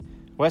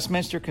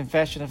Westminster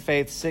Confession of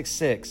Faith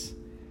 6:6.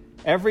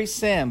 Every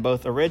sin,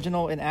 both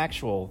original and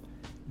actual,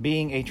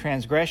 being a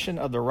transgression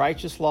of the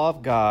righteous law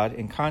of God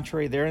and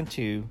contrary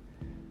thereunto,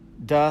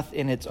 doth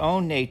in its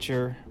own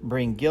nature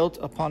bring guilt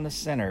upon the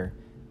sinner,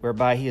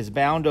 whereby he is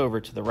bound over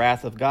to the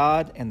wrath of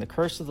God and the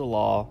curse of the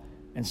law,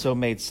 and so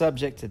made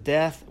subject to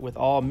death with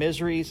all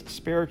miseries,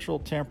 spiritual,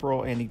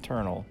 temporal, and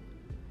eternal.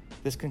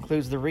 This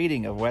concludes the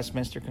reading of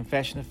Westminster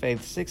Confession of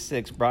Faith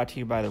 6:6, brought to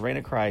you by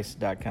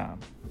thereignofchrist.com.